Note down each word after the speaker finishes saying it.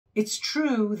It's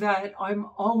true that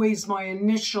my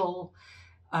initial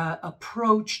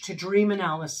approach to dream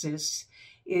analysis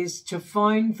is to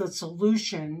find the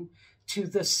solution to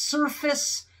the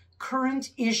surface current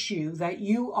issue that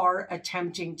you are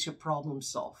attempting to problem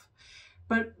solve.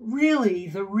 But really,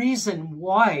 the reason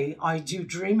why I do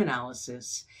dream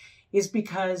analysis is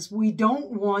because we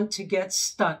don't want to get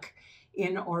stuck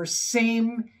in our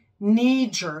same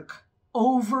knee-jerk,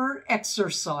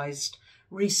 over-exercised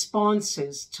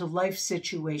responses to life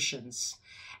situations.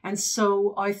 And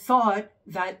so I thought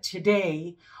that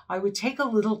today I would take a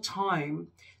little time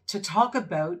to talk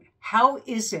about how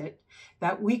is it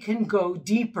that we can go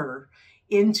deeper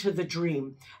into the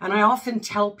dream. And I often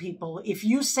tell people, if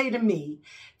you say to me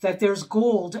that there's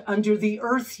gold under the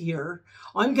earth here,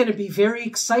 I'm going to be very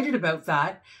excited about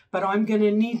that, but I'm going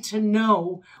to need to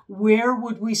know, where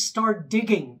would we start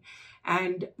digging?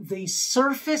 And the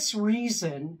surface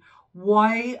reason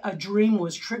why a dream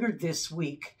was triggered this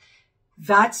week,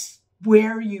 that's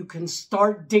where you can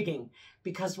start digging.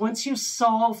 Because once you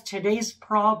solve today's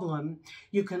problem,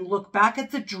 you can look back at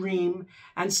the dream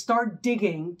and start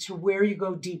digging to where you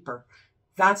go deeper.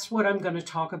 That's what I'm going to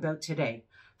talk about today.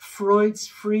 Freud's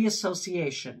free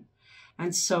association.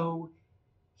 And so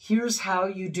here's how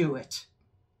you do it.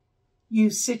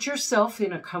 You sit yourself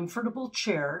in a comfortable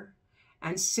chair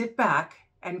and sit back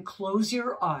and close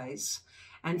your eyes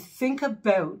and think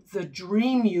about the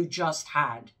dream you just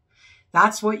had.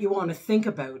 That's what you want to think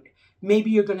about.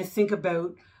 Maybe you're going to think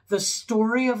about the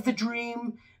story of the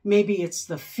dream. Maybe it's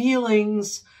the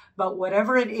feelings, but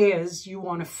whatever it is, you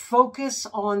want to focus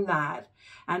on that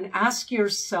and ask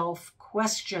yourself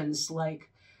questions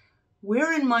like,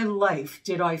 where in my life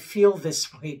did I feel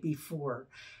this way before?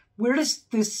 Where does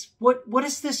this, what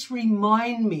does this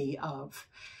remind me of?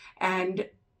 And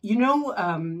you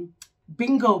know,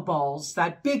 bingo balls,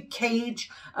 that big cage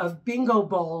of bingo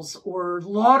balls or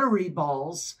lottery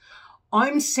balls,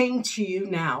 I'm saying to you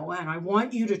now, and I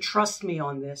want you to trust me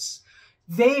on this,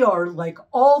 they are like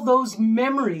all those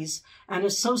memories and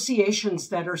associations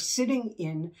that are sitting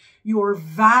in your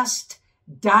vast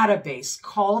database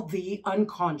called the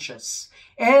unconscious.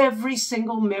 Every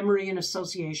single memory and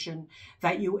association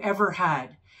that you ever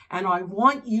had. And I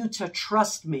want you to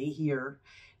trust me here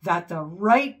that the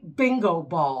right bingo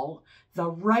ball, the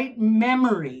right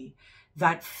memory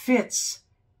that fits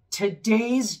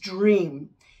today's dream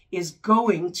is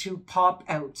going to pop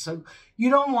out. So you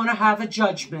don't want to have a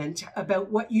judgment about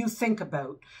what you think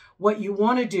about. What you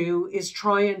want to do is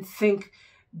try and think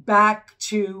back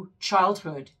to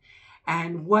childhood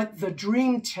and what the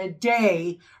dream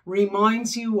today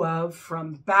reminds you of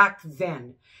from back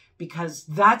then, because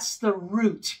that's the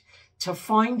route to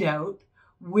find out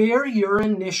where your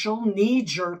initial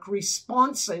knee-jerk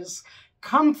responses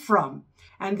come from.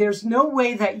 And there's no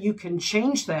way that you can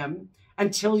change them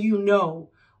until you know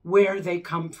where they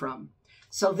come from.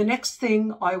 So the next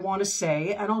thing I want to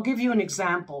say, and I'll give you an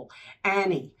example,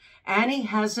 Annie. Annie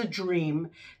has a dream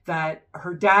that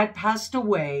her dad passed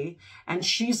away, and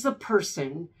she's the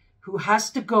person who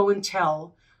has to go and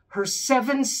tell her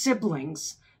 7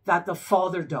 siblings that the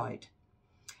father died.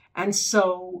 And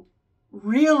so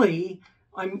really,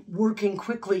 I'm working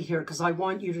quickly here because I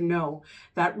want you to know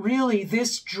that really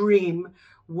this dream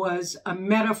was a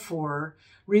metaphor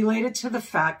related to the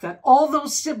fact that all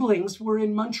those siblings were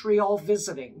in Montreal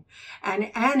visiting,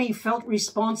 and Annie felt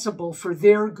responsible for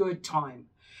their good time.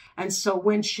 And so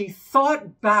when she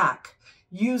thought back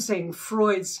using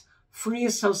Freud's free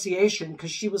association,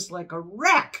 because she was like a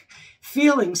wreck,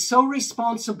 feeling so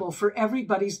responsible for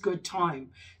everybody's good time.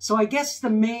 So I guess the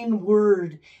main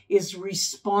word is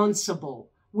responsible.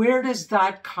 Where does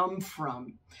that come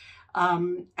from?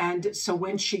 And so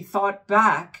when she thought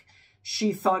back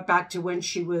to when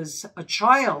she was a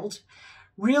child,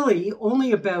 really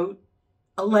only about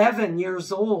 11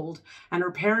 years old, and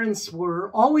her parents were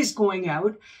always going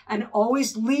out and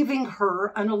always leaving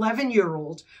her, an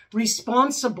 11-year-old,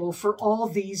 responsible for all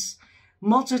these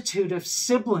multitude of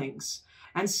siblings.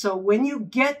 And so when you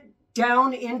get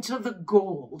down into the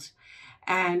gold,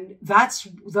 and that's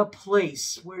the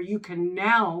place where you can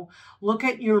now look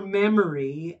at your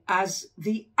memory as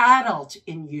the adult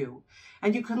in you.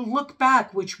 And you can look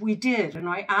back, which we did. And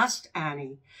I asked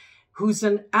Annie, who's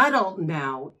an adult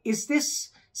now, is this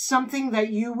something that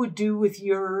you would do with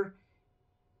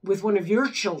one of your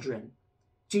children?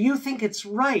 Do you think it's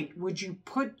right? Would you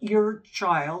put your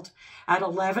child at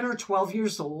 11 or 12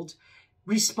 years old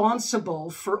responsible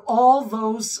for all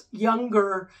those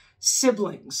younger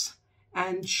siblings?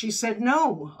 And she said,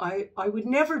 no, I would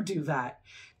never do that.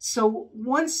 So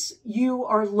once you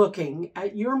are looking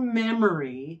at your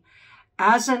memory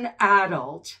as an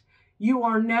adult, you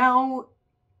are now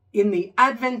in the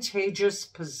advantageous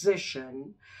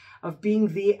position of being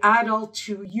the adult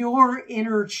to your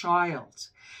inner child.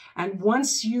 And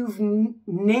once you've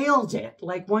nailed it,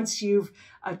 like once you've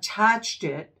attached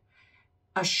it,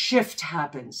 a shift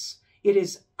happens. It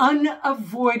is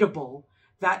unavoidable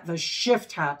that the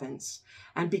shift happens.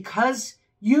 And because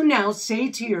you now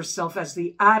say to yourself as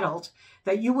the adult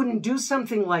that you wouldn't do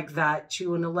something like that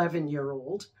to an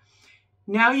 11-year-old,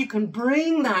 now you can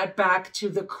bring that back to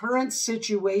the current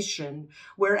situation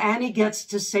where Annie gets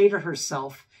to say to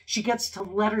herself, she gets to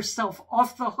let herself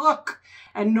off the hook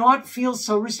and not feel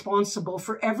so responsible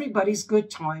for everybody's good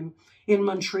time in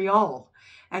Montreal.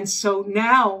 And so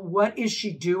now what is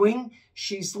she doing?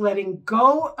 She's letting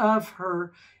go of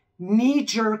her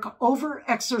knee-jerk,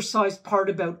 over-exercised part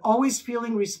about always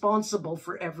feeling responsible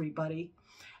for everybody.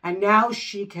 And now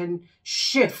she can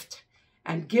shift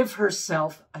and give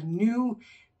herself a new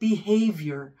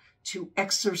behavior to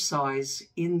exercise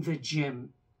in the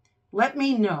gym. Let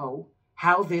me know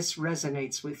how this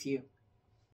resonates with you.